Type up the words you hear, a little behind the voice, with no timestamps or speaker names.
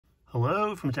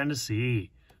Hello from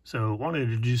Tennessee. So wanted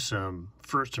to do some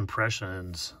first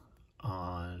impressions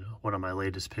on one of my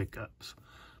latest pickups.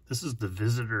 This is the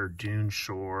Visitor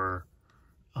Duneshore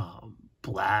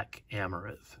Black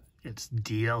Amaranth. It's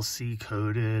DLC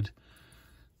coated.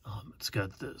 It's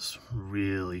got this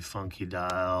really funky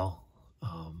dial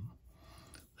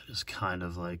that is kind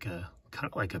of like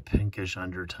a pinkish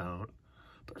undertone,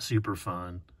 but super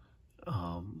fun.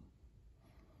 Got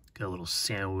a little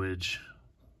sandwich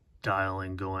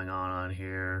dialing going on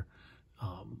here.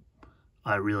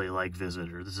 I really like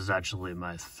Visitor. This is actually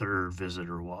my third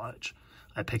Visitor watch.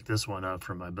 I picked this one up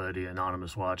from my buddy,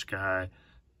 Anonymous Watch Guy,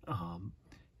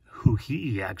 who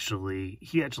he actually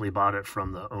bought it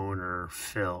from the owner,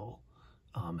 Phil.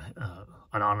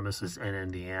 Anonymous is in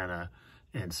Indiana,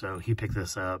 and so he picked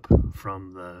this up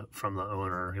from the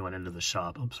owner. He went into the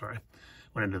shop.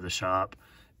 Went into the shop,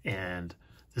 and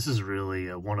this is really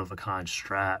a one-of-a-kind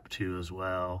strap too as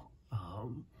well.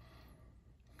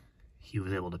 He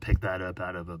was able to pick that up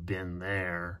out of a bin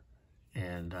there,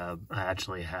 and I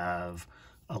actually have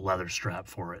a leather strap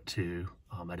for it too.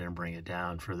 I didn't bring it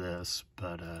down for this,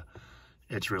 but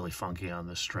it's really funky on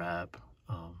the strap,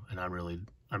 and I'm really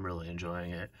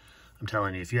enjoying it. I'm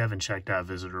telling you, if you haven't checked out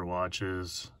Visitor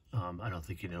watches, I don't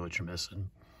think you know what you're missing.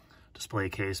 Display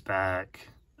case back,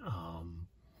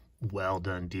 well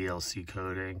done DLC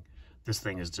coating. This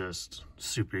thing is just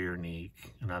super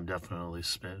unique, and I'm definitely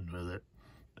smitten with it.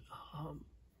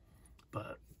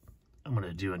 But I'm going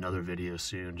to do another video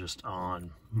soon just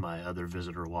on my other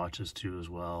Visitor watches too as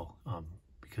well,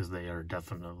 because they are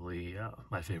definitely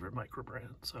my favorite micro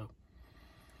brand. So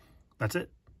that's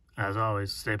it. As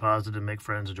always, stay positive, make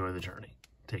friends, enjoy the journey.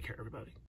 Take care, everybody.